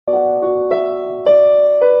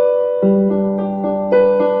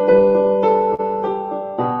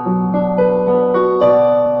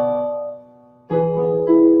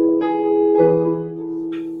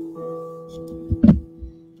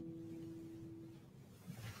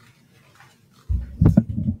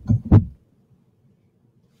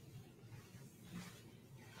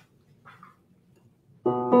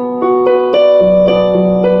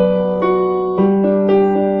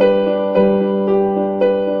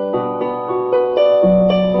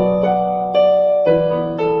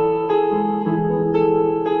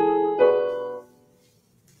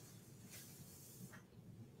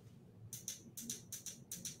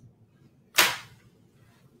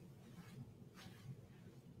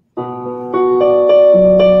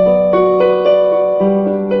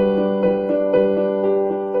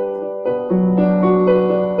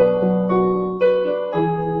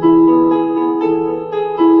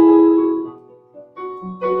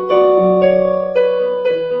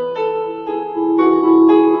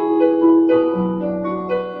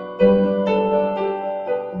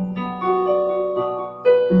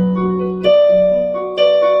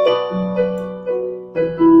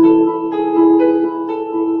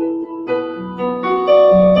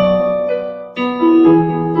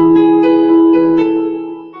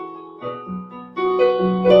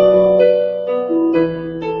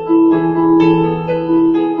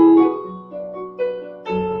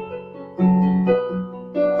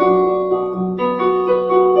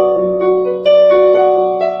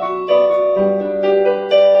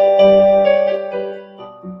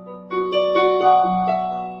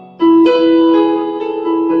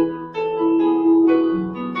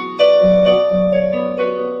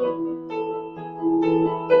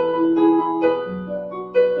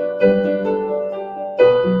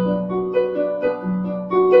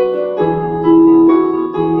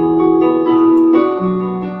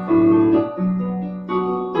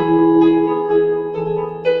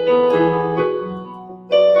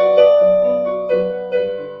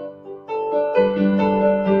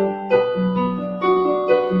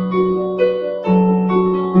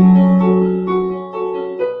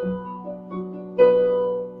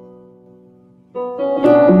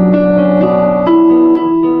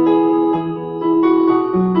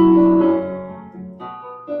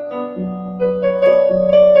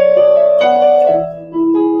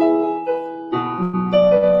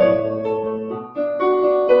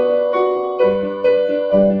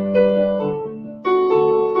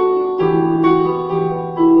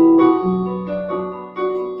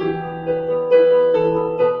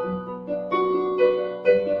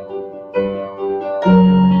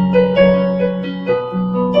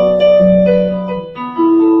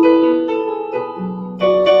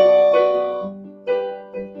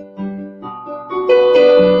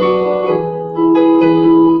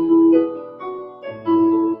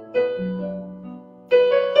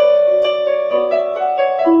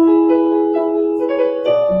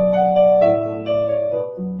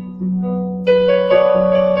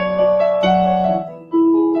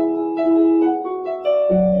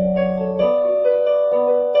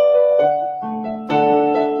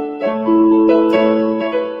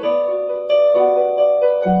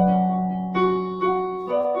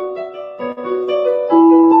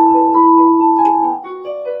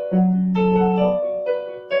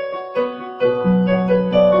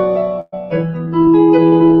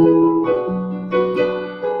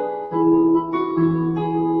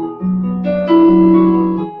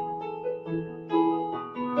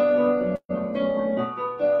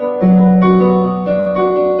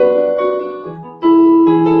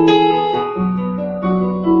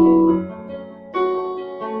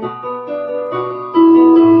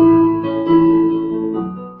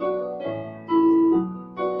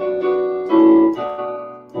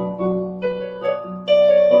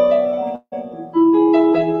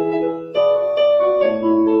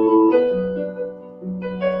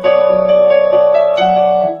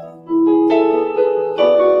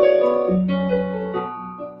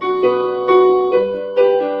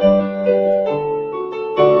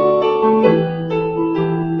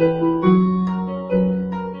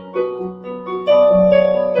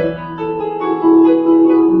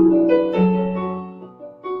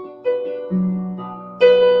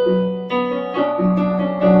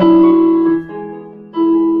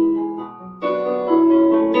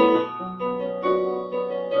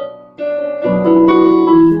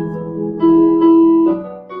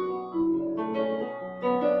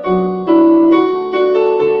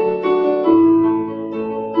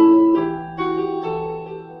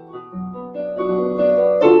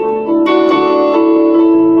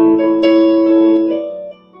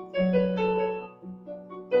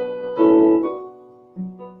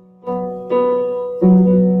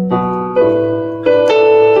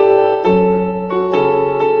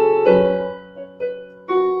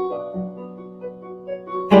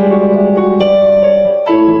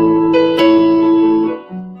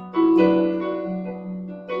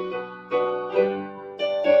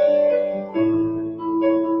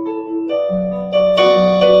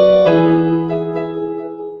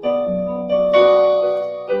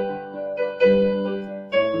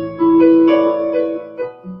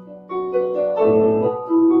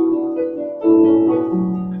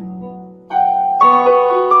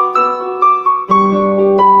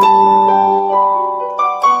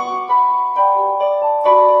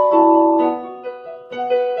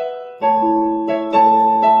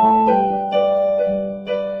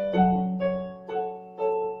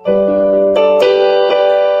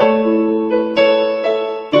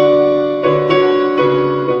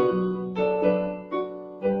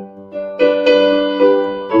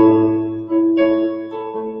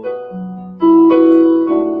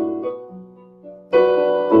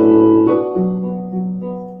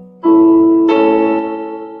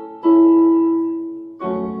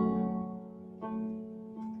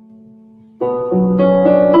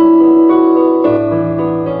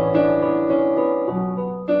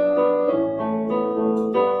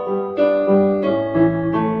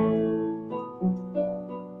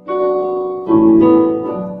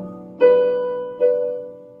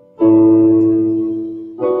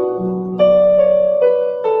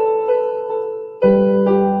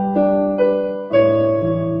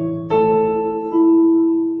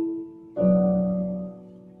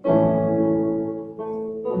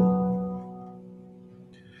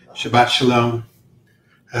Shabbat Shalom.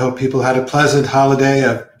 I hope people had a pleasant holiday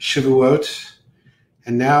of Shavuot.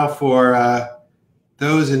 And now for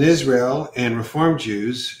those in Israel and Reform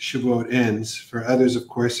Jews, Shavuot ends. For others, of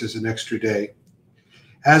course, there's an extra day.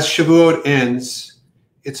 As Shavuot ends,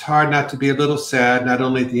 it's hard not to be a little sad, not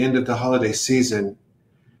only at the end of the holiday season,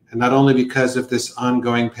 and not only because of this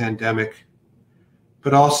ongoing pandemic,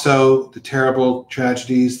 but also the terrible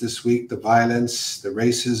tragedies this week, the violence, the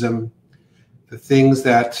racism, the things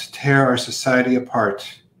that tear our society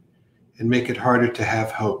apart and make it harder to have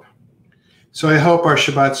hope. So I hope our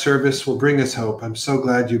Shabbat service will bring us hope. I'm so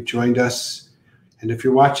glad you've joined us. And if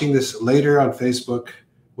you're watching this later on Facebook,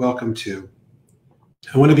 welcome too.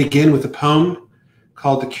 I want to begin with a poem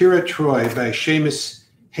called The Cura Troy by Seamus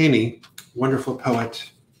Heaney, wonderful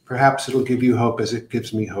poet. Perhaps it'll give you hope as it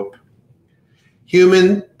gives me hope.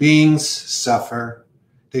 Human beings suffer.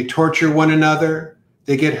 They torture one another.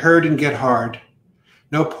 They get hurt and get hard.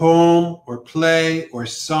 No poem or play or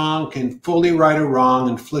song can fully right a wrong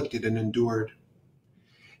inflicted and endured.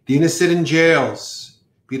 The innocent in jails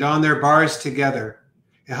beat on their bars together.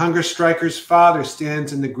 A hunger striker's father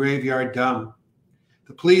stands in the graveyard dumb.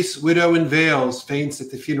 The police widow in veils faints at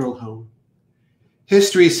the funeral home.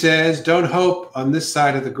 History says, don't hope on this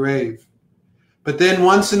side of the grave. But then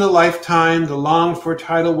once in a lifetime, the longed-for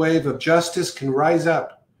tidal wave of justice can rise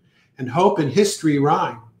up, and hope and history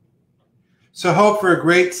rhyme. So hope for a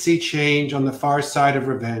great sea change on the far side of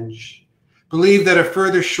revenge. Believe that a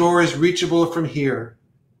further shore is reachable from here.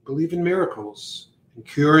 Believe in miracles and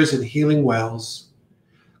cures and healing wells.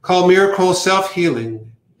 Call miracle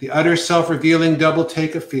self-healing, the utter self-revealing double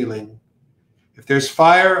take of feeling. If there's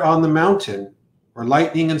fire on the mountain, or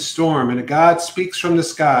lightning and storm, and a God speaks from the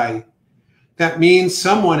sky, that means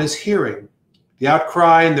someone is hearing the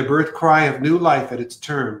outcry and the birth cry of new life at its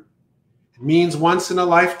term. It means once in a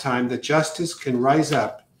lifetime that justice can rise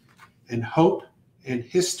up and hope and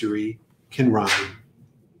history can rhyme.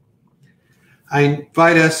 I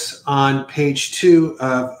invite us on page 2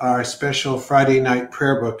 of our special Friday night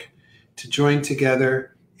prayer book to join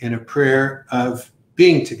together in a prayer of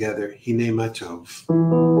being together, Hine Matov.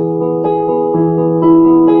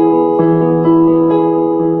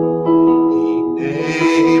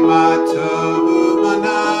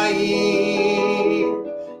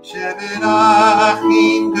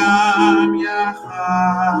 Achim gam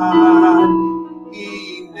yachad,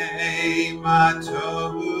 hinei ma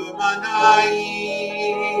tovu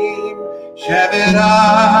manayim. Shevet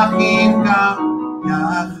achim gam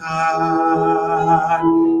yachad,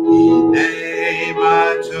 hinei ma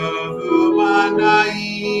tovu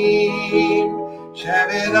manayim.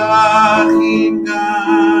 Shevet achim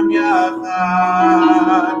gam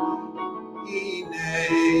yachad,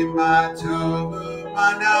 hinei ma tovu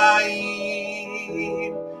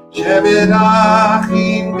manayim. Shevet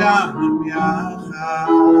achim gam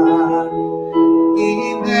yachad,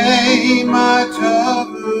 hinei ma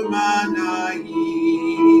tovu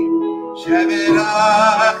manayim. Shevet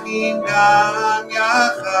achim gam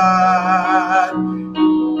yachad,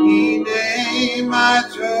 hinei ma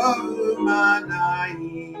tovu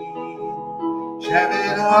manayim.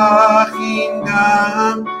 Shevet achim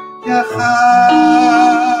gam yachad.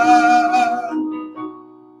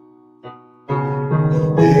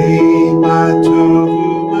 Hinei ma tovu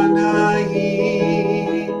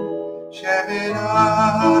manayim, shevet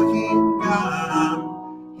achim gam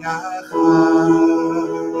yachad.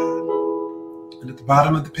 And at the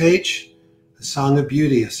bottom of the page, a song of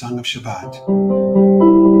beauty, a song of Shabbat.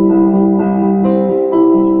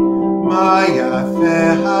 Ma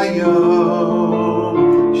yafeh hayom,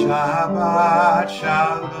 Shabbat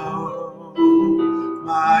shalom.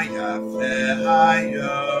 Ma yafeh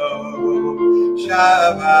hayom,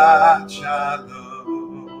 Shabbat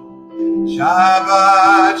shalom.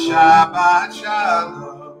 Shabbat, Shabbat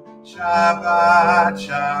shalom. Shabbat,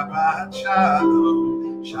 Shabbat shalom.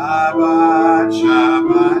 Shabbat,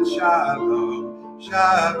 Shabbat shalom.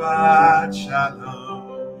 Shabbat shalom.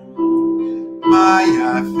 Ma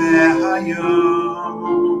yafeh hayom,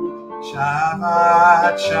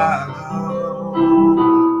 Shabbat shalom.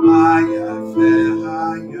 Ma yafeh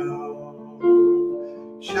hayom,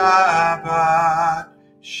 Shabbat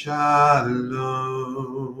shalom.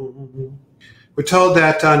 We're told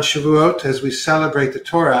that on Shavuot, as we celebrate the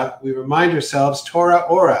Torah, we remind ourselves, Torah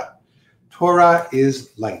ora. Torah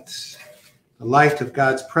is light. The light of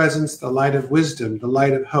God's presence, the light of wisdom, the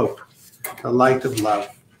light of hope, the light of love.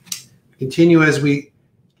 Continue as we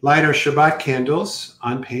light our Shabbat candles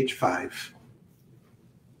on page 5.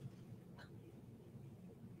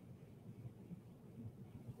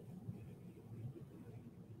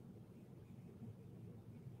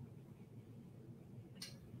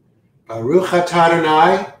 Baruch atah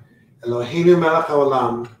Adonai, Eloheinu melech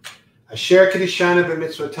haolam, asher kiddushanu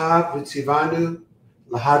b'mitzvotav v'tzivanu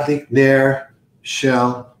lahadlik ner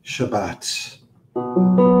shel Shabbat.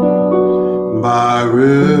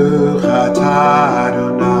 Baruch atah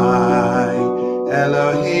Adonai,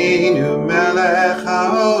 Eloheinu melech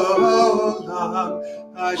haolam,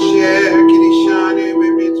 asher kiddushanu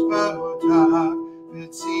b'mitzvotav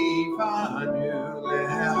v'tzivanu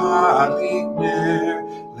lahadlik ner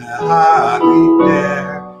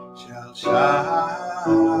shel Shabbat.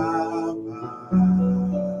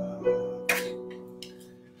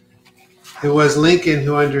 It was Lincoln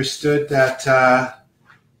who understood that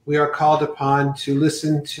we are called upon to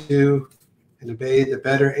listen to and obey the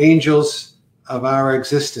better angels of our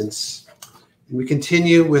existence. And we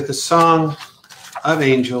continue with the song of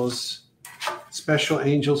angels, special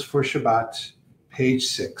angels for Shabbat, page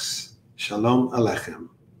 6. Shalom Aleichem.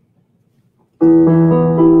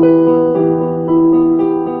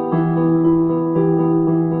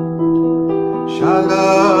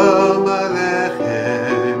 Shalom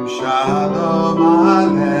Aleichem, Shalom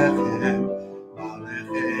Aleichem,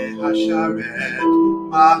 Malachei Hasharet,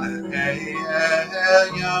 Malachei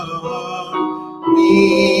Elyon, Mi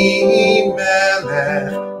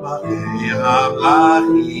Melech, Malachei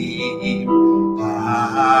Hamlachim,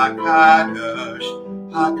 HaKadosh,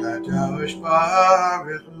 HaKadosh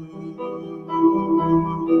Baruch Hu.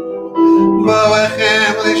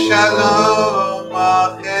 Moechem l'shalom,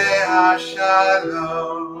 Malachei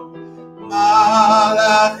Hashalom,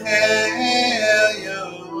 Malachei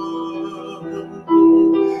Elyon,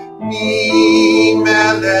 Mi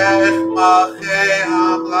Melech Malachei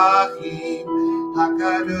Hamlachim,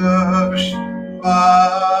 HaKadosh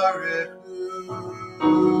Baruch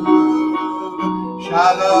Hu.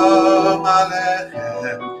 Shalom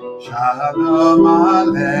Aleichem, Shalom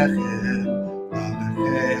Aleichem,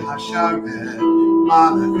 Malachei Hasharet,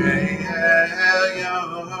 Malachei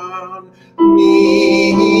Elyon, Mi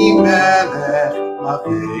Melech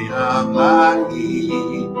Malachei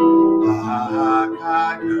Hamlachim,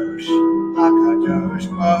 HaKadosh, HaKadosh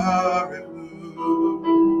Baruch Hu.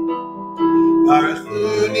 Baruch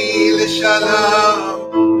Huni l'shalom,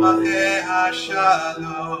 Malachei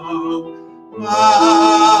Hashalom,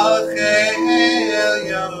 Malachei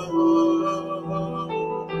Elyon,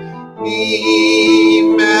 Mi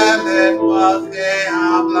Melech Malachei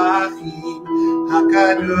Hamlachim,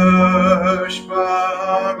 HaKadosh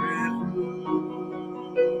Baruch Hu.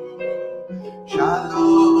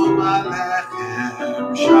 Shalom Aleichem,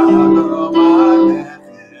 Shalom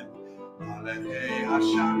Aleichem, Malachei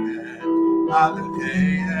Hasharet, Malachei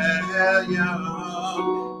Elyon,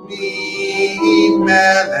 Mi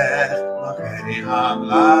Melech Malachei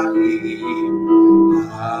Hamlachim,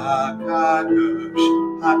 HaKadosh,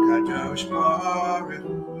 HaKadosh Baruch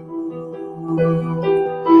Hu.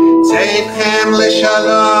 Tzedchem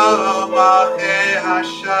l'shalom, Malachei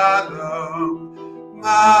Hashalom,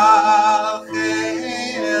 Malachei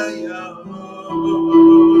Elyon,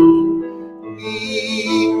 Mi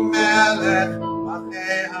Melech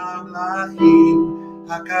Malachei Hamlachim,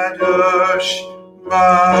 HaKadosh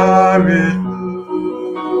Baruch Hu.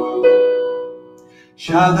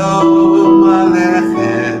 Shalom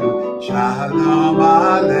Aleichem, Shalom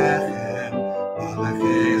Aleichem,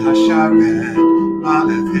 Malachei Hasharet,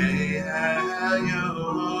 Malachei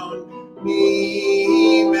Elyon, Mi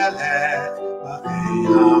Melech Malachei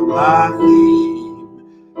Hamlachim,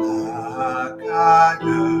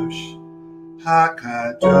 HaKadosh,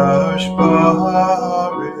 HaKadosh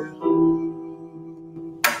Baruch Hu.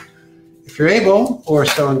 If you're able or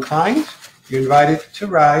so inclined, you're invited to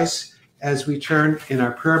rise as we turn in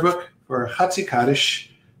our prayer book for Chatzi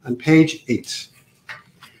Kaddish on page 8.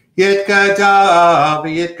 Yitgada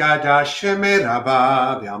v'yitgada shemei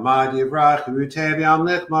rabba v'yamad yivrach v'yuteh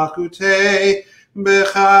v'yamlech malchuteh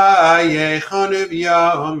b'chayechon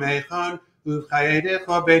u'v'yomechon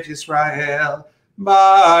u'v'chayedecho Beit Yisrael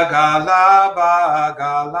Bagala,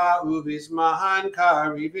 bagala, ubizman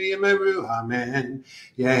karivi meru, amen.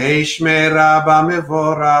 Yehesh meraba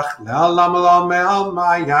mevorach, le'olam lo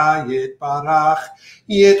me'almaya yitbarach,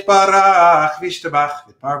 yitbarach, vishtabach,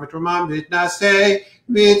 vitbar vitramam vitnaseh,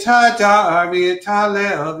 vitadar,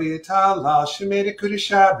 vitalel, vitala, shemede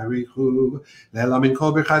kudisha berichu, le'olam min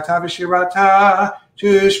kol birchata v'shirata,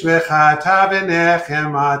 tush bechata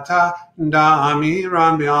v'nechemata,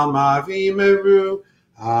 da'amiran bi'alma v'imeru.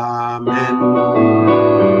 Amen.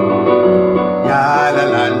 Ya la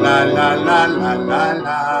la la la la la la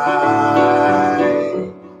la.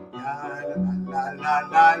 Ya la la la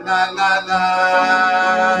la la la la.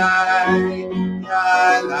 Ya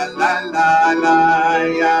la la la. la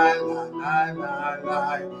ya la la la la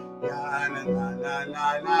ya la la la la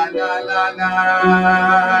la la la la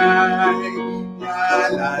ya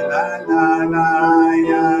la la la la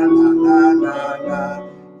ya la la la la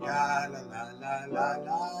ya la la la la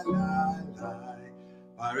la la la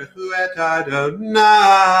Baruch hu et Adonai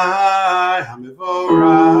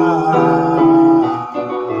HaMevorach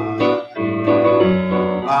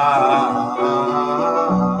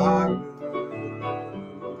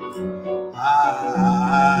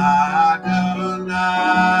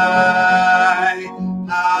Adonai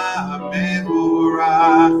HaMevorach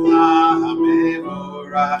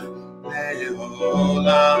HaMevorach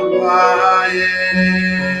Le'olam Vayed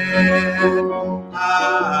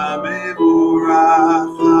HaMevorach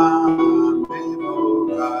HaMevorach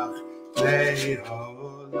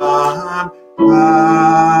Le'olam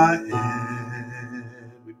Vayed.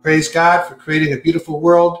 We praise God for creating a beautiful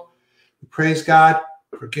world. We praise God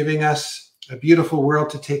for giving us a beautiful world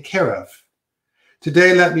to take care of.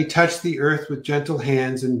 Today, let me touch the earth with gentle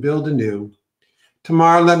hands and build anew.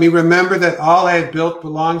 Tomorrow, let me remember that all I have built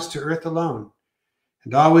belongs to earth alone.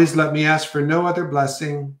 And always let me ask for no other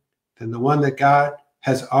blessing than the one that God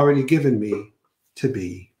has already given me to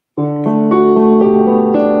be.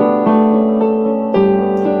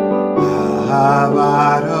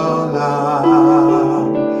 Ahavat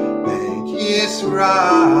olam Beit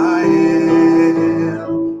Yisrael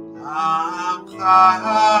Amcha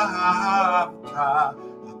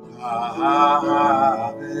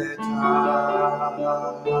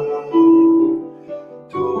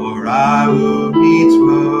Torah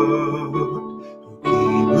u'mitzvot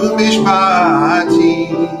Hukim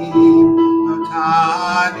u'mishpatim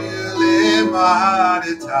Notanu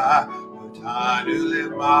lemadeta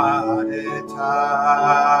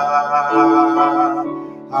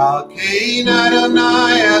Al Kain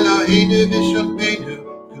Adonai Eloheinu v'shofteinu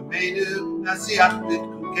Kumeinu nasiach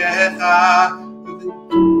b'kukecha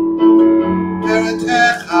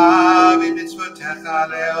V'teretecha v'mitzvotecha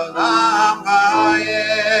le'olam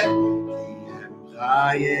vayed Ki hem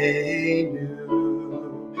chayenu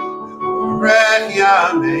v'orech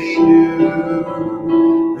yameinu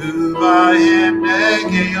Uvayim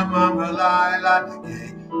nege yomam v'layla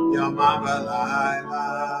nege yomam v'layla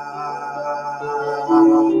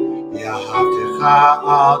Yahavtecha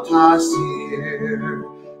al tasir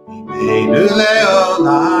Mimenu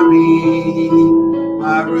le'olamim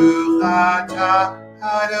Baruch atah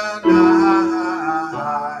Adonai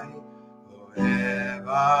Ohev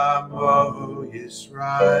amo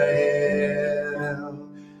Yisrael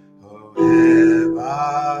Ohev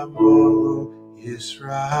amo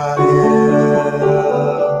Yisrael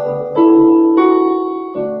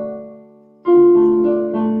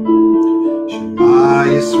Shema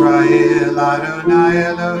Yisrael Adonai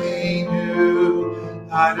Eloheinu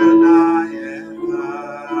Adonai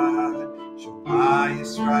Echad Shema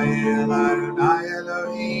Yisrael Adonai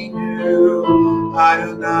Eloheinu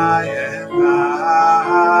Adonai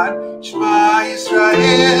Echad Shema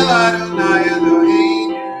Yisrael Adonai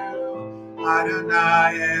Eloheinu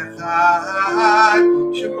Adonai Echad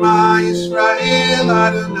Shema Yisrael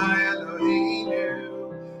Adonai Eloheinu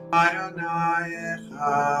Adonai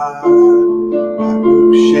Echad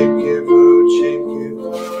Baruch Shem Kevod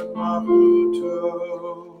Mahuto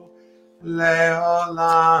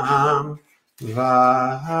Le'olam Vayed.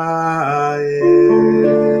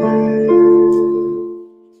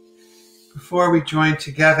 Before we join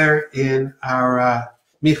together in our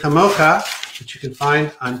Michamocha, which you can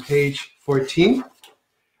find on page 14,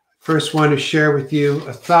 first want to share with you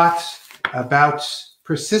a thought about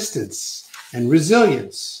persistence and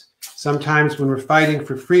resilience. Sometimes when we're fighting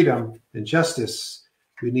for freedom and justice,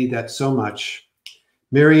 we need that so much.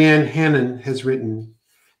 Marianne Hannon has written,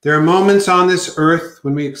 "There are moments on this earth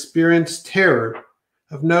when we experience terror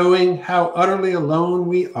of knowing how utterly alone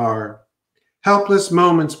we are. Helpless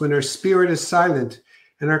moments when our spirit is silent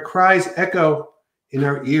and our cries echo in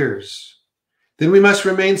our ears. Then we must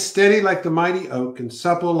remain steady like the mighty oak and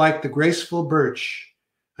supple like the graceful birch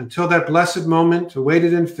until that blessed moment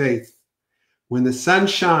awaited in faith, when the sun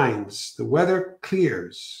shines, the weather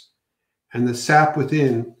clears, and the sap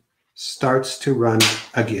within starts to run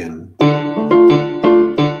again."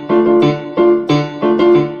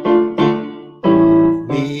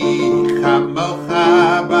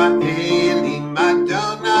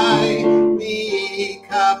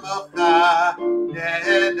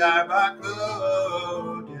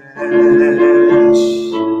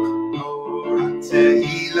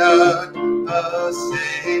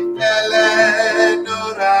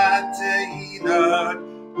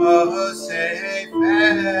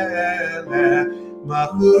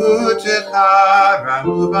 Mahutecha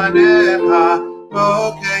rahuvanecha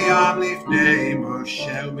בוקיים לפני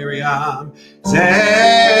משה ומרים,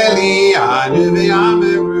 זליאנו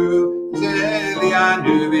ויאמרו,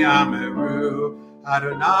 זליאנו ויאמרו,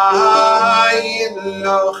 אדוני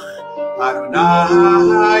ימלוך,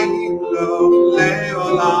 אדוני ימלוך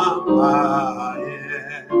לעולם ועד.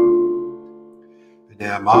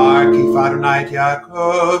 ונאמר כי אדוני את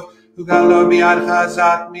יעקב, וגאלו ביד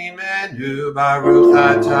חזק ממנו, ברוך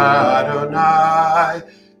אתה אדוני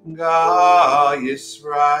God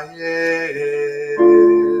Israel.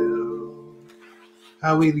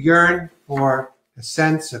 How we yearn for a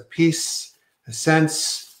sense of peace, a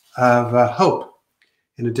sense of hope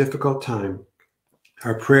in a difficult time.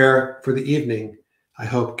 Our prayer for the evening, I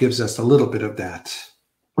hope, gives us a little bit of that.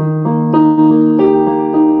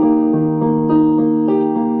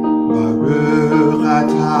 Baruch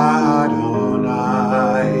atah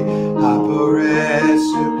Adonai, haporeh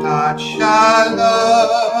sukat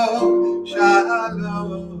shalom,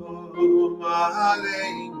 shalom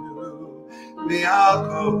aleinu, ve'al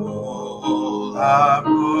kol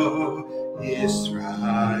amo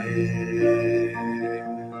Yisrael.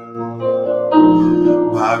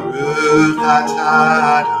 Baruch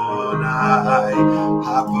atah Adonai,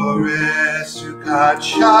 haporeh sukat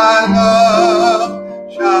shalom,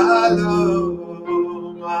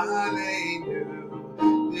 shalom aleinu,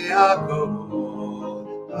 ve'al kol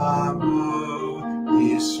amo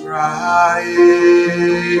Yisrael.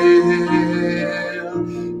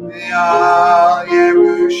 Ve'al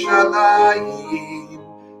Yerushalayim,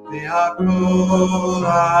 ve'al kol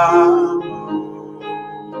amo.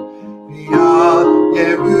 Ve'al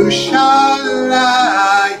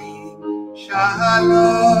Yerushalayim,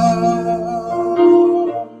 shalom.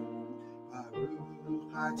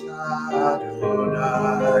 Baruch atah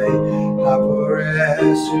Adonai, haporeh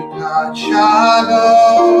sukat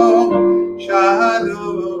shalom,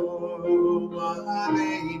 shalom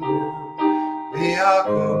aleinu, ve'al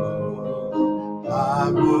kol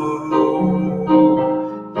amo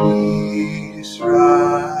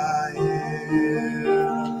Yisrael.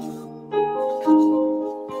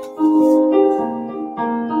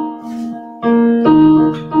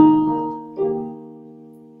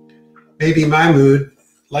 Maybe my mood,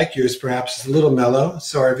 like yours perhaps, is a little mellow,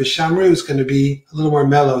 so our Vishamru is going to be a little more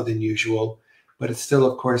mellow than usual, but it's still,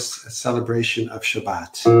 of course, a celebration of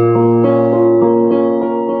Shabbat.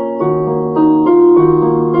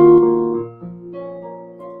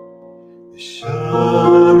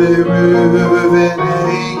 Vishamru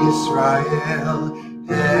v'nei Yisrael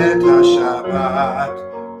et HaShabbat,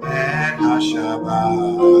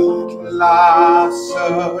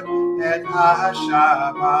 lasot et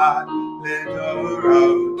HaShabbat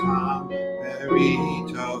לדורותם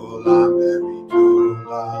ברית עולם, ברית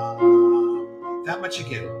עולם. That much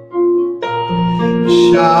again.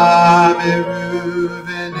 שמרו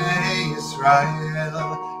בני ישראל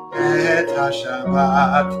את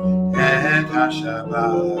השבת,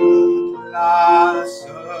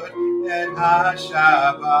 לעשות את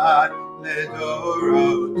השבת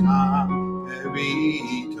לדורותם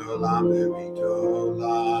ברית עולם, ברית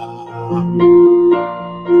עולם.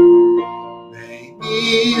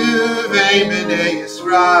 ובין בני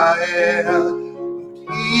ישראל,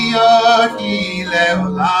 אותי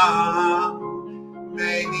לעולם.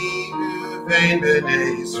 ביני ובין בני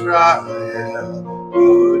ישראל,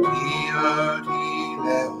 אותי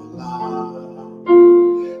לעולם.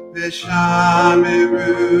 ושמרו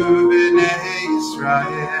בני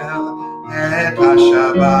ישראל את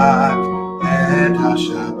השבת,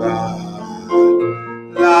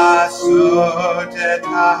 לעשות את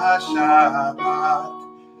השבת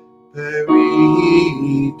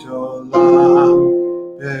ברית עולם,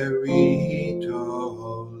 ברית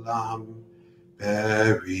עולם,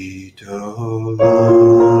 ברית עולם.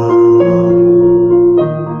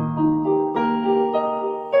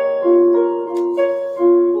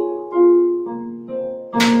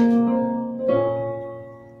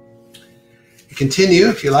 Continue,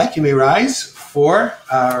 if you like, you may rise for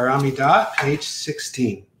our Amidah, page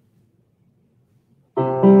 16.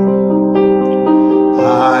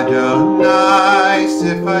 Adonai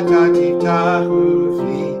sefatati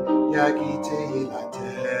tahufi yagite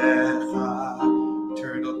ilatecha.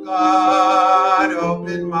 Eternal God,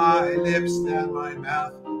 open my lips that my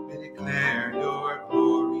mouth may declare your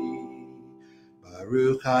glory.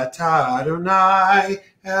 Baruch atah Adonai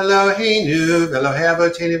Eloheinu, Elohei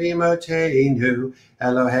Avotenu v'Imotenu,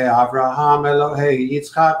 Elohei Avraham, Elohei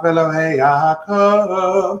Yitzchak, Elohei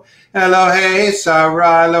Yaakov, Elohei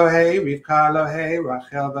Sarah, Elohei Rivka, Elohei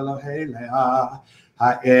Rachel, Elohei Leah,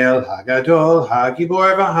 Ha'el Hagadol, Hagibor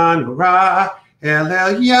v'Hanura, El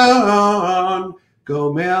Elyon,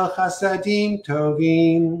 gomel chasadim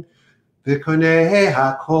tovim, v'koneh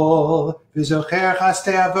hakol, v'zocher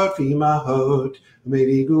chastei avot v'imahot,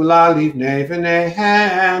 u'mevii gula livnei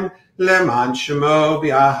v'nehem, leman shemo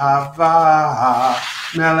b'ahava,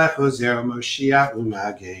 melech ozer Moshiach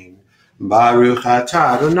u'magen. Baruch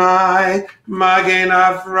atah Adonai, Magen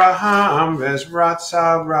Avraham v'ezrat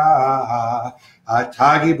Sarah.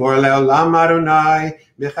 Atah gibor le'olam Adonai,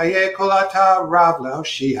 Mechaye kol atah rav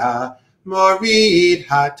le'oshia, Morid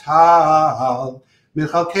hatal,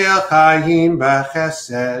 Mechalkel chayim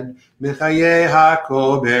b'chesed, Mechaye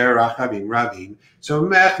hakol berachavim ravim,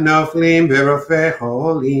 Somech noflim berofei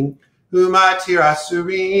cholim, Umatir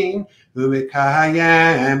asurim,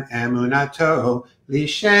 Umekayem emunato,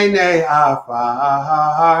 Lishenei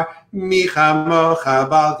afar, Michamocha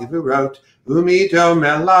bal gevurot, Umido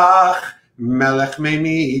melach, Melech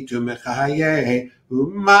memit umechaye,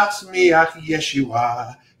 Umatzmiach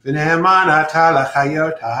Yeshua, V'ne'eman atah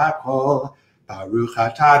lachayot ha'kol, Baruch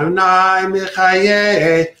atah Adonai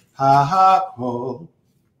mechaye ha'kol.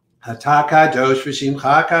 Atah kadosh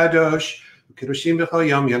v'shimcha kadosh, U'kedoshim b'chol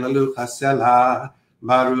yom yelalucha selah,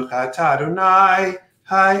 Baruch atah Adonai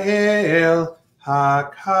ha'el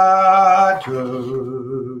HaKadosh.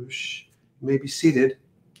 You may be seated.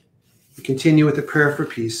 We continue with the prayer for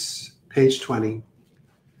peace, page 20.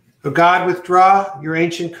 O God, withdraw your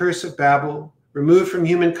ancient curse of Babel, remove from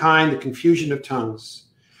humankind the confusion of tongues.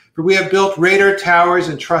 For we have built radar towers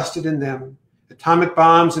and trusted in them, atomic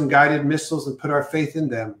bombs and guided missiles and put our faith in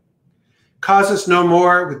them. Cause us no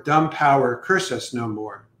more with dumb power, curse us no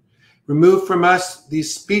more. Remove from us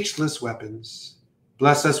these speechless weapons.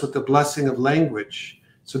 Bless us with the blessing of language,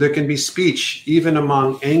 so there can be speech even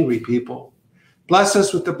among angry people. Bless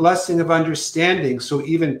us with the blessing of understanding, so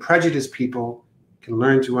even prejudiced people can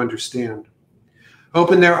learn to understand.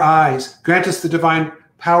 Open their eyes. Grant us the divine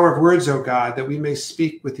power of words, O God, that we may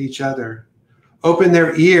speak with each other. Open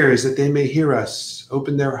their ears that they may hear us.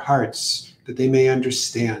 Open their hearts that they may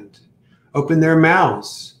understand. Open their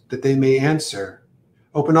mouths that they may answer.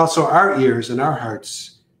 Open also our ears and our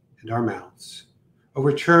hearts and our mouths.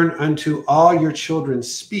 Overturn unto all your children's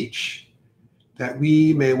speech, that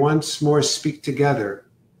we may once more speak together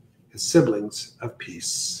as siblings of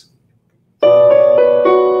peace.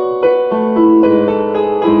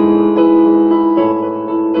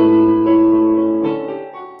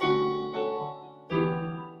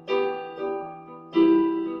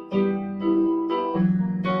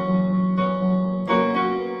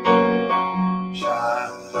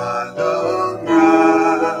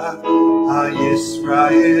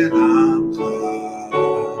 Yisrael Amcha,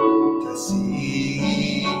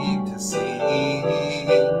 Tasim,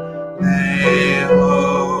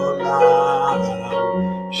 Le'olam,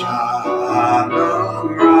 Shalom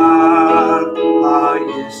Rav,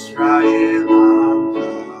 Yisrael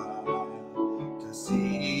Amcha,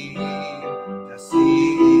 Tasim,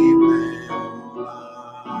 Le'olam,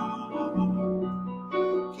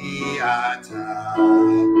 Ki Ata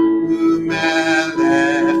Umelech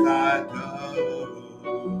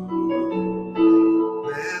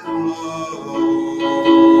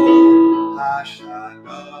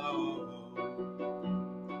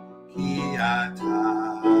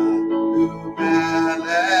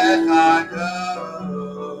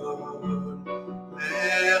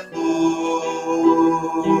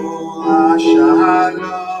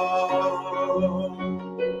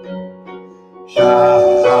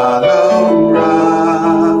Shalom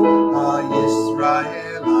Rav,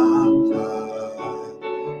 Yisrael Amcha,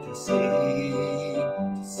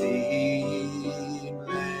 Tasim,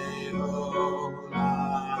 Le'olam.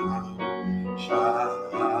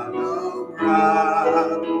 Shalom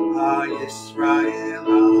Rav, Yisrael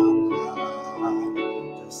Amcha,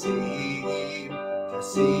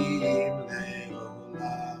 Tasim, Le'olam.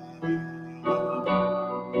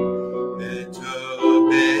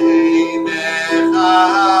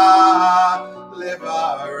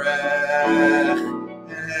 Levarech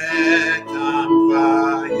et Amcha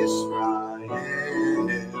Yisrael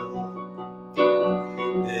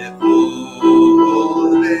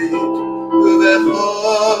bechol עת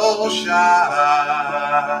ובכל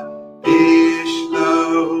שעה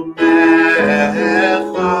בשלומך.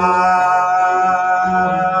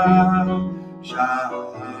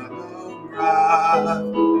 Shalom Rav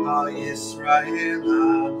Yisrael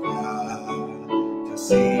Amcha,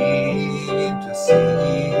 Tasim,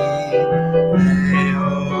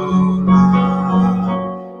 Le'olam.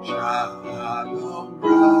 Shalom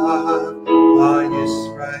Rav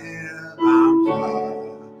Yisrael Amcha,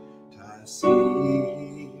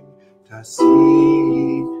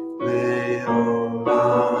 Tasim, Le'olam.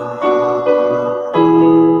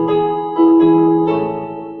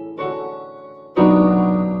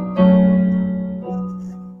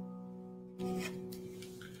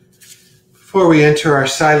 Before we enter our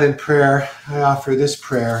silent prayer, I offer this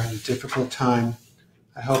prayer in a difficult time.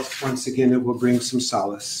 I hope once again it will bring some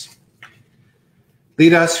solace.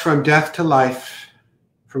 Lead us from death to life,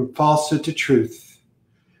 from falsehood to truth.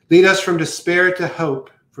 Lead us from despair to hope,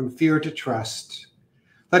 from fear to trust.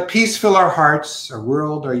 Let peace fill our hearts, our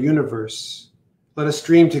world, our universe. Let us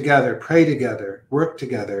dream together, pray together, work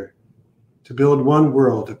together to build one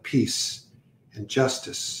world of peace and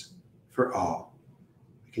justice for all.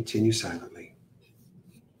 We continue silently.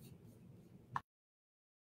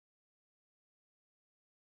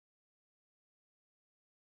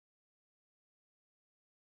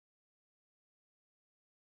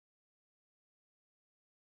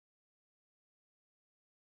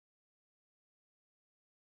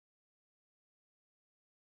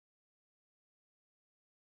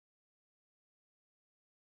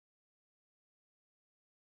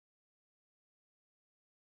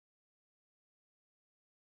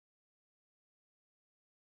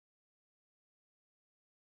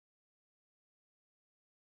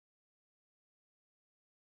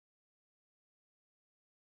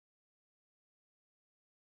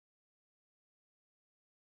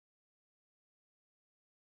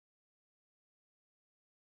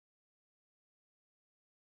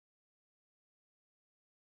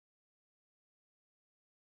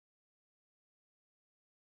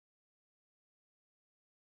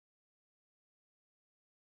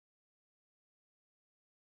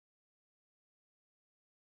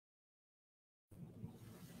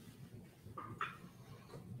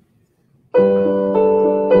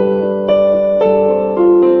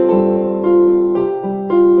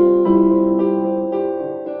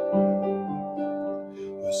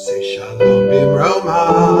 Say shalom bimroma,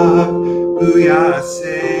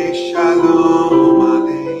 say shalom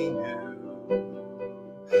aleinu.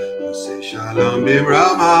 Say shalom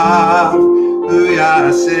bimroma,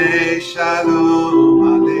 say shalom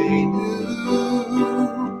aleinu.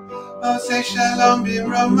 Say shalom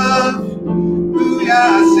bimroma,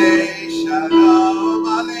 say shalom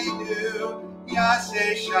aleinu.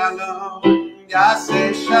 Say shalom,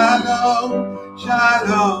 say shalom,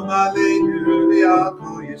 shalom aleinu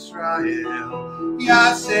v'yalko Yisrael.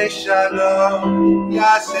 Say shalom,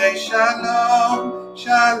 say shalom,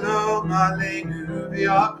 shalom aleinu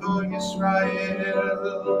v'yalko Yisrael.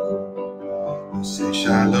 Say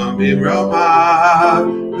shalom b'romav,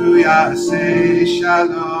 say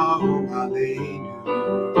shalom aleinu.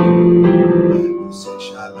 Say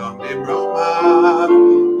shalom b'romav,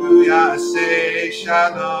 say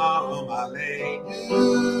shalom aleinu.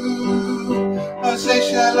 Say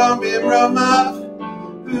shalom b'romav,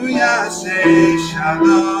 say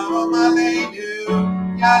shalom aleinu.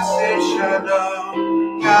 Say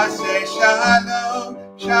shalom, say shalom,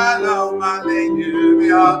 shalom aleinu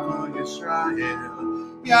v'yalko Yisrael.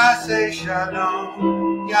 Say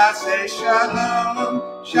shalom, say shalom,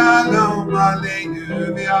 shalom aleinu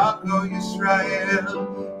v'yalko Yisrael.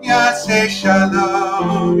 Say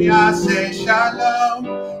shalom, say shalom,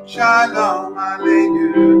 shalom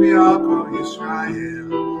aleinu v'yalko Yisrael.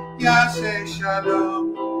 Say shalom,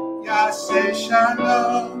 say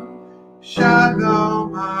shalom,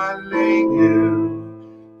 shalom aleinu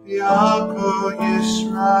v'yalko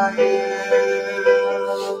Yisrael.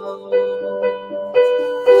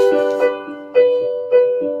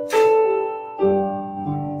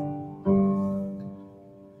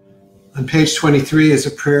 On page 23 is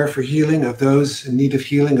a prayer for healing of those in need of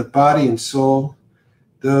healing of body and soul,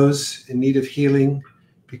 those in need of healing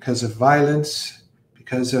because of violence,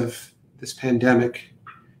 because of this pandemic.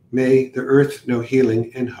 May the earth know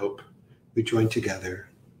healing and hope. We join together.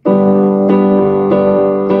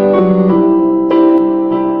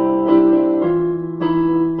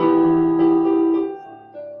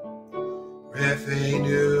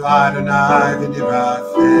 Refeinu Adonai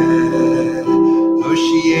v'nivafeh,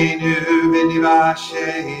 Hoshienu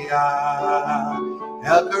v'nivashea,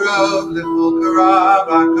 El karov leful karav,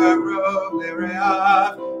 akarov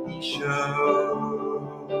lereav isho.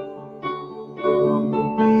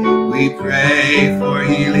 We pray for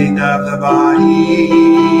healing of the body.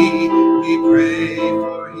 We pray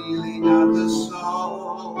for healing of the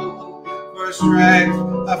soul. For strength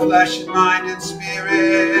of flesh and mind and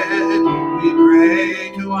spirit. We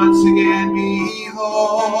pray to once again be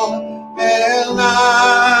whole. El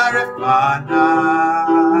Narefana.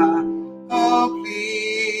 Oh,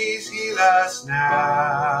 please heal us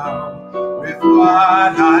now.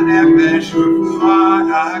 Refuat HaNefesh, Refuat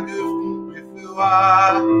HaGuf,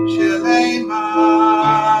 Shalema,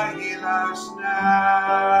 heal us now,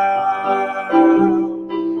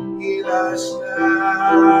 heal us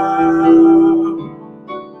now.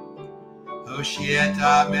 Hoshia et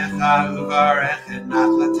amecha uvarech et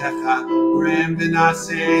nachlatecha urem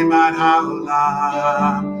v'nasem ad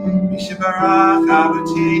ha'olam. Mishabarach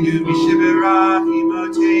avotenu, Mishabarach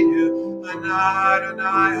imotenu,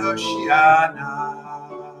 Adonai Hoshiana.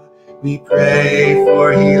 We pray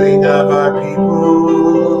for healing of our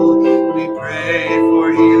people. We pray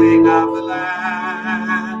for healing of the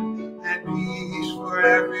land and peace for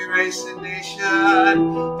every race and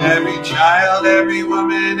nation, every child, every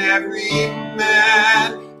woman, every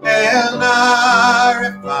man. El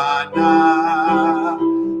Narifana.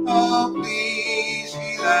 Oh, please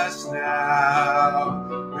heal us now.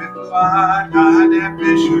 Refuat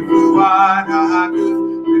HaNefesh, Refuat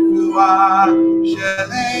HaGuf, Refuat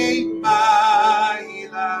Shelema.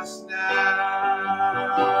 Heal us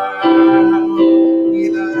now.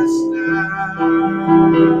 Heal us now.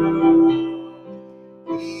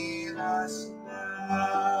 Heal us now.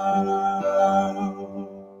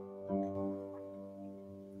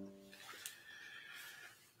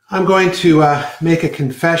 I'm going to make a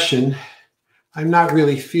confession. I'm not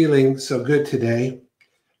really feeling so good today.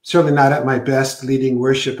 Certainly not at my best leading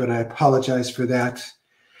worship, and I apologize for that.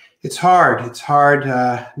 It's hard. It's hard,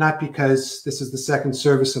 not because this is the second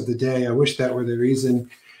service of the day. I wish that were the reason.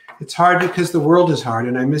 It's hard because the world is hard,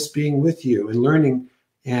 and I miss being with you and learning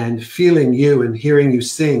and feeling you and hearing you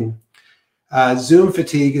sing. Zoom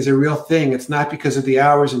fatigue is a real thing. It's not because of the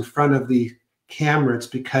hours in front of the camera. It's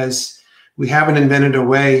because we haven't invented a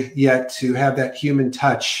way yet to have that human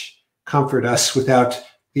touch comfort us without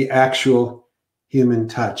the actual human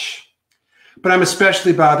touch. But I'm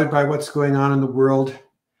especially bothered by what's going on in the world,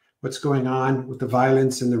 what's going on with the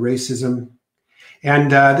violence and the racism.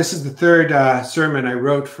 And this is the third sermon I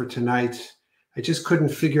wrote for tonight. I just couldn't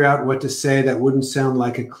figure out what to say that wouldn't sound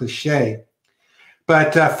like a cliche.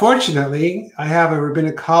 But fortunately, I have a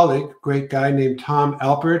rabbinic colleague, a great guy named Tom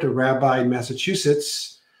Alpert, a rabbi in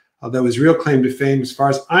Massachusetts, although his real claim to fame, as far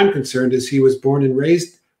as I'm concerned, is he was born and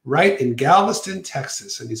raised right in Galveston,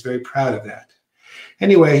 Texas, and he's very proud of that.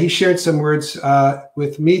 Anyway, he shared some words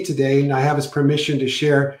with me today, and I have his permission to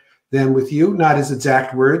share them with you, not his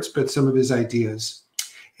exact words, but some of his ideas.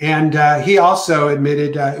 And he also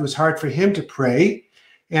admitted it was hard for him to pray,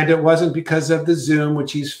 and it wasn't because of the Zoom,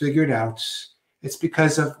 which he's figured out. It's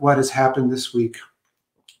because of what has happened this week.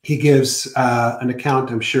 He gives an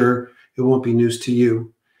account, I'm sure it won't be news to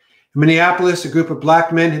you. In Minneapolis, a group of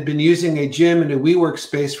black men had been using a gym and a WeWork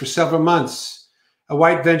space for several months. A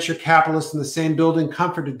white venture capitalist in the same building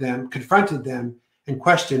confronted them, and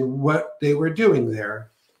questioned what they were doing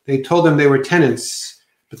there. They told them they were tenants,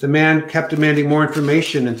 but the man kept demanding more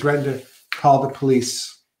information and threatened to call the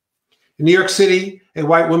police. In New York City, a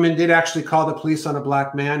white woman did actually call the police on a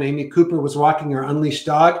black man. Amy Cooper was walking her unleashed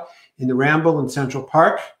dog in the Ramble in Central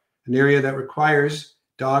Park, an area that requires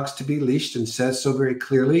dogs to be leashed and says so very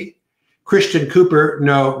clearly. Christian Cooper,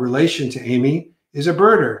 no relation to Amy, is a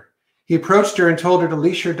birder. He approached her and told her to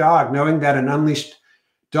leash her dog, knowing that an unleashed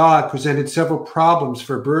dog presented several problems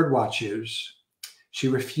for bird watchers. She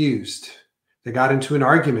refused. They got into an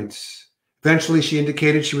argument. Eventually, she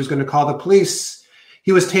indicated she was going to call the police.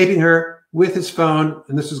 He was taping her with his phone,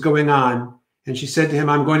 and this was going on. And she said to him,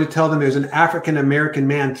 "I'm going to tell them there's an African-American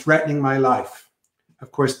man threatening my life."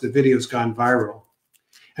 Of course, the video's gone viral.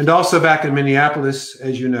 And also back in Minneapolis,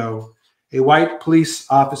 as you know, a white police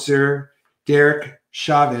officer, Derek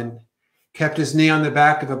Chauvin, kept his knee on the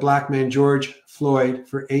back of a black man, George Floyd,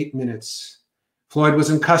 for 8 minutes. Floyd was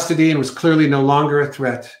in custody and was clearly no longer a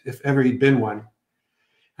threat, if ever he'd been one.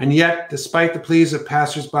 And yet, despite the pleas of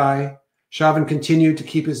passersby, Chauvin continued to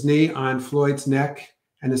keep his knee on Floyd's neck,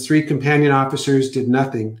 and his 3 companion officers did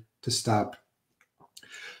nothing to stop.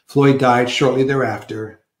 Floyd died shortly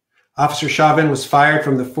thereafter. Officer Chauvin was fired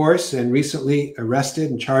from the force and recently arrested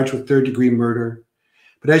and charged with third-degree murder.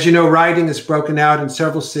 But as you know, rioting has broken out in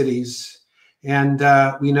several cities, and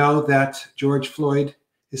we know that George Floyd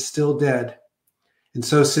is still dead. And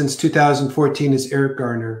so since 2014 is Eric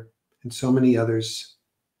Garner and so many others.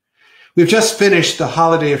 We've just finished the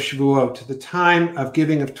holiday of Shavuot, the time of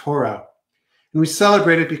giving of Torah. And we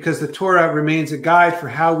celebrate it because the Torah remains a guide for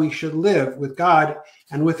how we should live with God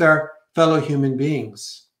and with our fellow human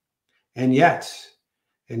beings. And yet,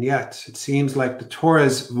 it seems like the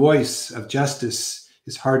Torah's voice of justice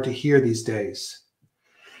is hard to hear these days.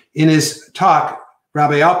 In his talk,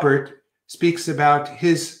 Rabbi Alpert speaks about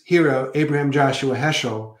his hero, Abraham Joshua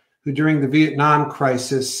Heschel, who during the Vietnam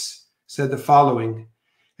crisis said the following: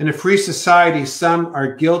 "In a free society, some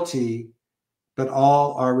are guilty, but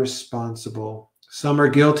all are responsible. Some are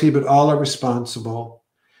guilty, but all are responsible.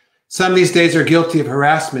 Some these days are guilty of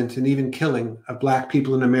harassment and even killing of black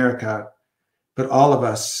people in America, but all of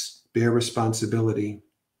us bear responsibility.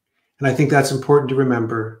 And I think that's important to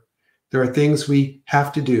remember. There are things we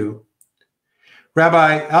have to do.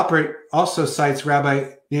 Rabbi Alpert also cites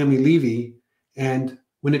Rabbi Naomi Levy, and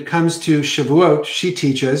when it comes to Shavuot, she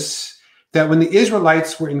teaches that when the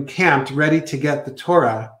Israelites were encamped, ready to get the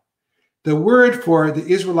Torah, the word for the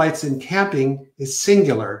Israelites encamping is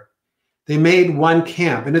singular. They made one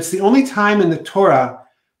camp, and it's the only time in the Torah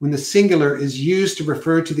when the singular is used to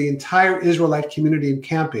refer to the entire Israelite community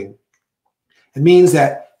encamping. It means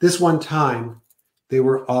that this one time, they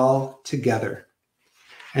were all together.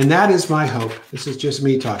 And that is my hope. This is just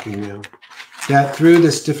me talking now. That through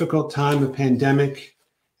this difficult time of pandemic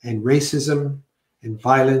and racism and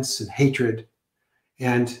violence and hatred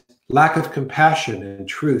and lack of compassion and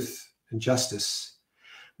truth and justice,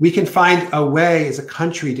 we can find a way as a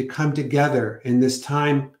country to come together in this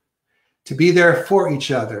time, to be there for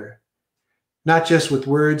each other, not just with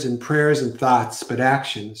words and prayers and thoughts, but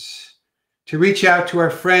actions, to reach out to our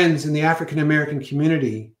friends in the African American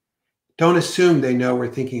community. Don't assume they know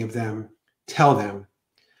we're thinking of them. Tell them.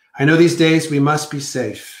 I know these days we must be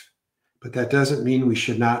safe, but that doesn't mean we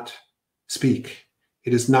should not speak.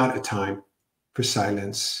 It is not a time for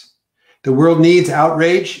silence. The world needs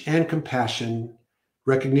outrage and compassion,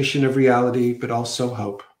 recognition of reality, but also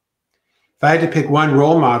hope. If I had to pick one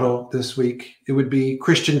role model this week, it would be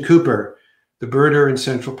Christian Cooper, the birder in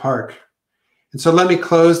Central Park. And so let me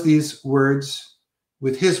close these words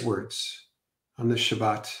with his words on this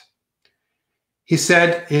Shabbat. He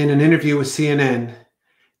said in an interview with CNN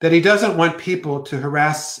that he doesn't want people to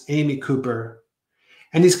harass Amy Cooper,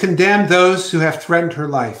 and he's condemned those who have threatened her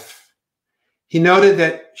life. He noted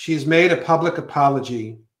that she's made a public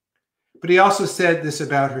apology, but he also said this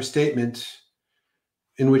about her statement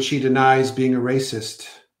in which she denies being a racist.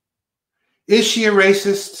 Is she a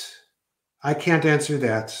racist? I can't answer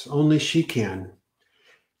that. Only she can.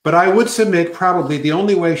 But I would submit probably the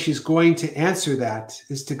only way she's going to answer that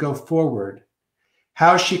is to go forward.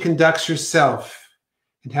 How she conducts herself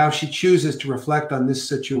and how she chooses to reflect on this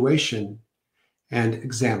situation and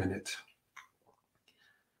examine it.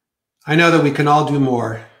 I know that we can all do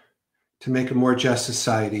more to make a more just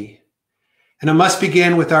society. And it must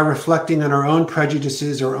begin with our reflecting on our own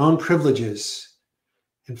prejudices, our own privileges,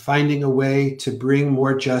 and finding a way to bring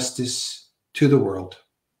more justice to the world.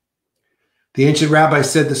 The ancient rabbi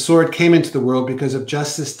said the sword came into the world because of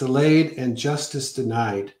justice delayed and justice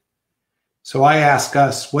denied. So I ask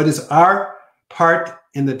us, what is our part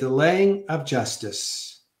in the delaying of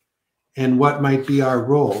justice? And what might be our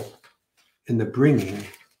role in the bringing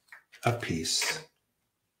of peace?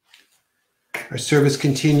 Our service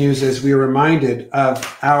continues as we are reminded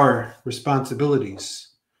of our responsibilities.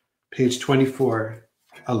 Page 24,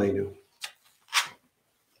 Aleinu.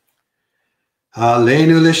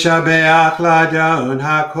 Aleinu l'shabeach l'adon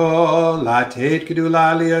hakol, latet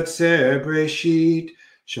gedula liyotzer breshit,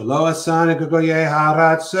 shelo asanu gogoye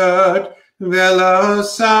haratzot, velo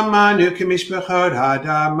samanu k'mishpachot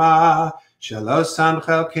hadama, shelo sam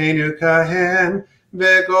chelkenu kahem,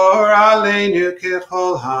 v'gor aleinu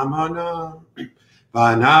k'chol hamonam.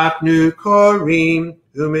 V'anachnu korim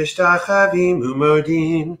u'mishtachavim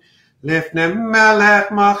u'modim lifnei melech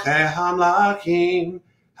malchei hamlachim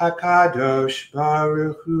hakadosh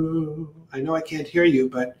baruch hu. I know I can't hear you,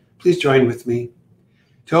 but please join with me.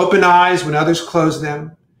 To open eyes when others close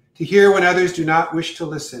them, to hear when others do not wish to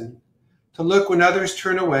listen, to look when others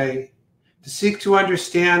turn away, to seek to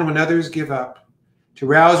understand when others give up, to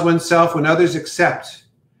rouse oneself when others accept,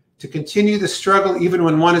 to continue the struggle even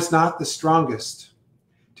when one is not the strongest,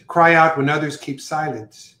 to cry out when others keep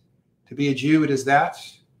silent. To be a Jew, it is that.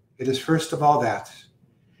 It is first of all that.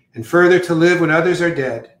 And further, to live when others are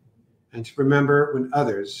dead, and to remember when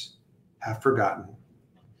others have forgotten.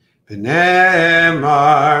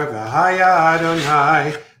 V'ne'emar v'haya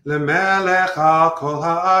Adonai l'melech al kol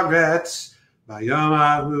haaretz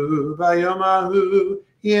v'yom ahu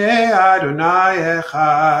yeh Adonai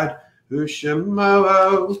echad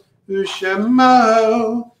u'shemo echad.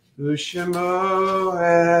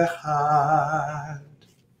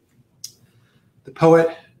 The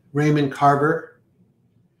poet Raymond Carver,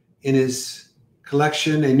 in his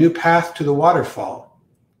collection A New Path to the Waterfall,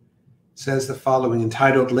 says the following,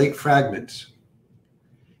 entitled Late Fragments.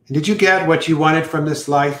 And did you get what you wanted from this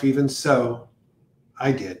life? Even so,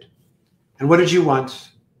 I did. And what did you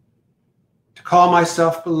want? To call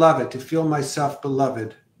myself beloved, to feel myself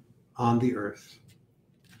beloved on the earth.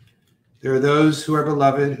 There are those who are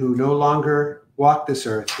beloved who no longer walk this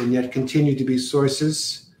earth and yet continue to be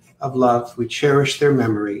sources of love. We cherish their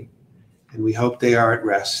memory and we hope they are at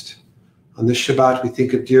rest. On this Shabbat, we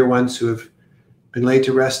think of dear ones who have been laid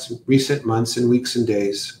to rest in recent months and weeks and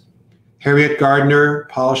days. Harriet Gardner,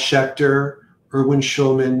 Paul Schechter, Erwin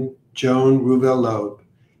Schulman, Joan Ruvel Loeb,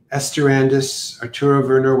 Esther Andis, Arturo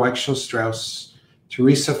Werner Weichsel Strauss,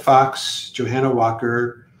 Teresa Fox, Johanna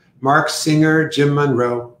Walker, Mark Singer, Jim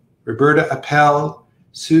Monroe, Roberta Appel,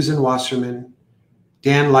 Susan Wasserman,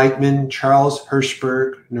 Dan Lightman, Charles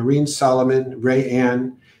Hirschberg, Noreen Solomon, Ray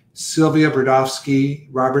Ann, Sylvia Brodowski,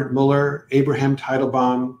 Robert Muller, Abraham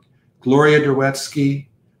Teitelbaum, Gloria Derwetsky,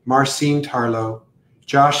 Marcine Tarlow,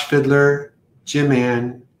 Josh Fiedler, Jim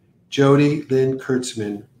Ann, Jody Lynn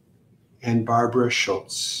Kurtzman, and Barbara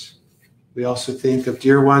Schultz. We also think of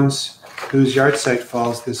dear ones whose yahrzeit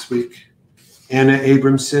falls this week: Anna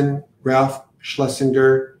Abramson, Ralph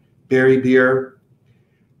Schlesinger, Barry Beer,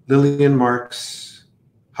 Lillian Marks,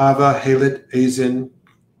 Hava Halit Azin,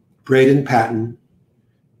 Braden Patton,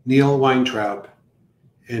 Neil Weintraub,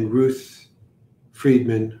 and Ruth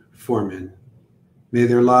Friedman Foreman. May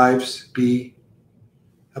their lives be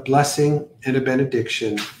a blessing and a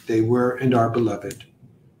benediction. They were and are beloved.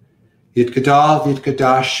 Yitgadal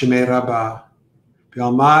v'yitgadash shemei Rabbah,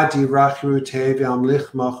 v'almad yirach rutei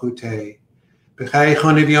v'amlich malchutei, b'chai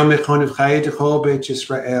choniv yom echoniv chai d'chol beit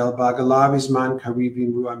Yisrael, b'agalav izman kariv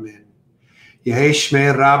yimru amen. Yehei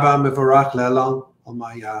shmei Rabbah mevorach le'elam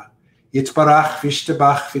almaya, yitbarach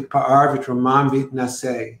v'yishtabach v'yitpa'ar v'yitramam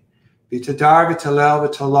v'yitnaseh, v'yitadar v'ytalel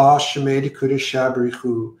v'talal shemei d'kudashah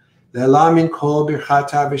b'richu, le'elam min kol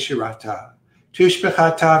birchata v'shirata,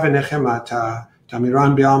 tushbechata v'nechemata,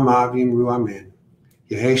 Tamiran Bialma Vimru Amen.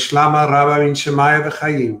 Yehi Shlama Rabba Min Shemaya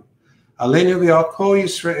V'Chayim. Aleinu V'Al Kol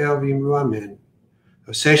Yisrael Vimru Amen.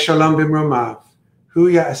 Oseh Shalom B'Mromav. Hu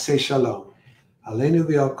Ya'aseh Shalom. Aleinu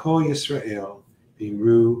V'Al Kol Yisrael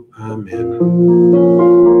Vimru Amen.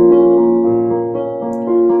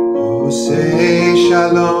 Oseh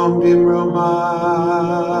Shalom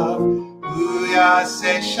B'Mromav. Hu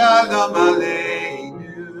Ya'aseh Shalom Aleinu.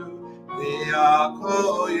 V'Al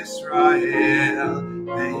Kol Yisrael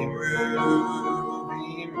V'Imru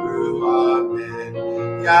Amen.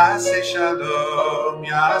 Yaseh Shalom,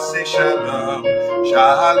 Yaseh Shalom,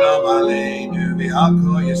 Shalom Aleinu V'Al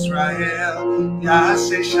Kol Yisrael.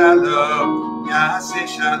 Yaseh Shalom, Yaseh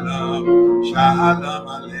Shalom, Shalom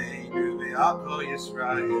Aleinu V'Al Kol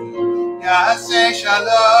Yisrael. Yaseh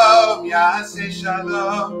Shalom, Yaseh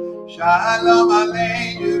Shalom, Shalom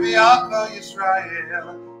Aleinu V'Al Kol Yisrael.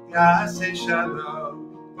 Yaseh Shalom,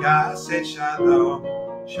 Yaseh Shalom,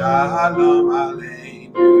 Shalom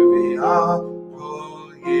Aleinu V'Al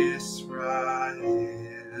Kol Yisrael.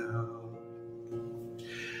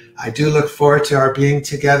 I do look forward to our being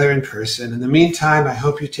together in person. In the meantime, I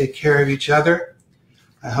hope you take care of each other.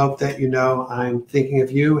 I hope that you know I'm thinking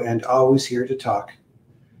of you and always here to talk.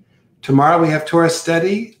 Tomorrow we have Torah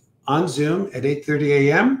study on Zoom at 8:30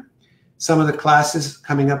 a.m. Some of the classes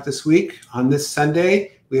coming up this week. On this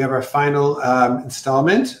Sunday, we have our final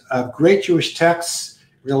installment of great Jewish texts.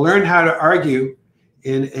 We're going to learn how to argue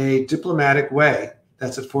in a diplomatic way.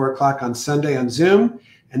 That's at 4 o'clock on Sunday on Zoom.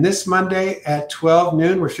 And this Monday at 12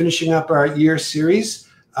 noon, we're finishing up our year series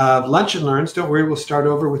of Lunch and Learns. Don't worry, we'll start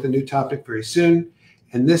over with a new topic very soon.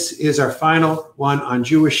 And this is our final one on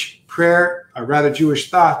Jewish prayer, or rather Jewish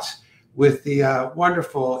thoughts, with the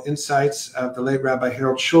wonderful insights of the late Rabbi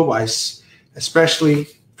Harold Schulweiss, especially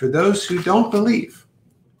for those who don't believe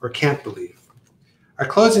or can't believe. Our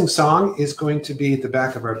closing song is going to be at the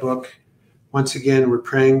back of our book. Once again, we're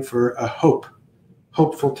praying for a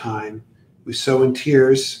hopeful time. We sow in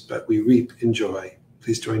tears, but we reap in joy.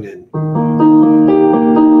 Please join in.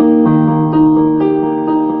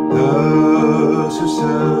 Those who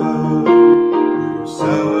sow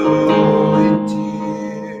in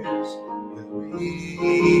tears will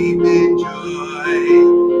reap in joy,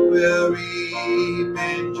 will reap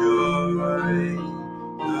in joy.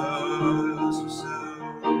 Those who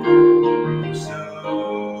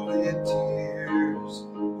sow in tears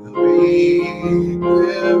will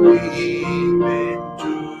reap in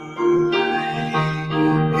joy.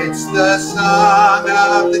 It's the song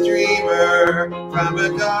of the dreamer, from a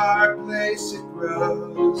dark place it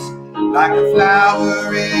grows, like a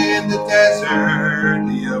flower in the desert,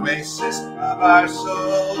 the oasis of our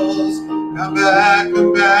souls. Come back,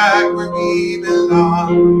 where we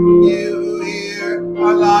belong. You hear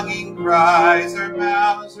our longing cries, our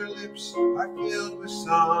mouths, our lips are filled with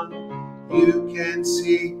song. You can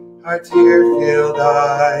see our tear-filled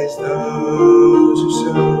eyes. Those who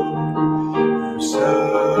sow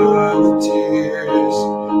the tears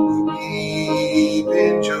will reap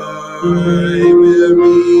in joy, will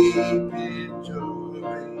reap in joy.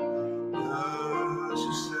 Those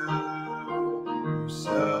who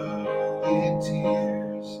sow in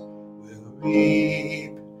tears will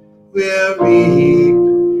reap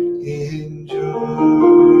in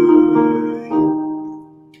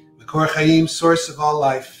Makor Chaim, source of all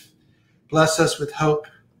life, bless us with hope.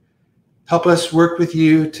 Help us work with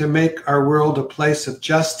you to make our world a place of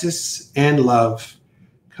justice and love,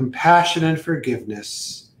 compassion and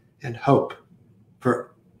forgiveness, and hope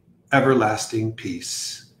for everlasting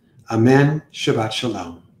peace. Amen. Shabbat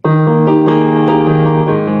Shalom.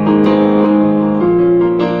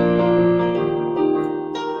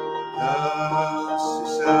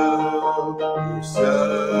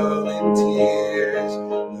 Sow in tears,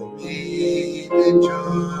 we'll reap in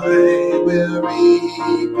joy, we'll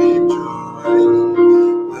reap in joy.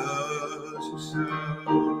 Those who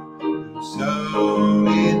sow